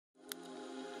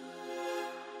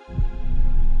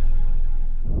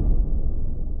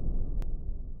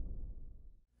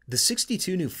The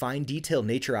 62 new fine detail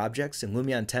nature objects in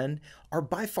Lumion 10 are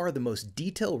by far the most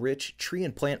detail-rich tree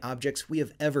and plant objects we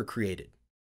have ever created.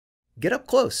 Get up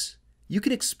close. You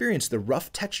can experience the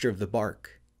rough texture of the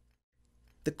bark,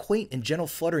 the quaint and gentle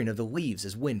fluttering of the leaves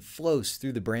as wind flows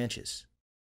through the branches.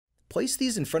 Place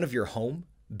these in front of your home,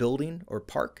 building, or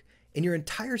park, and your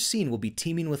entire scene will be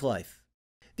teeming with life.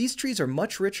 These trees are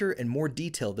much richer and more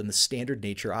detailed than the standard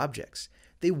nature objects.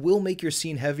 They will make your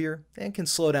scene heavier and can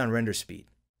slow down render speed.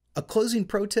 A closing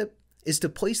pro tip is to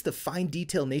place the fine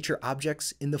detail nature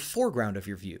objects in the foreground of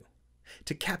your view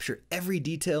to capture every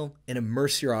detail and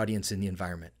immerse your audience in the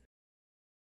environment.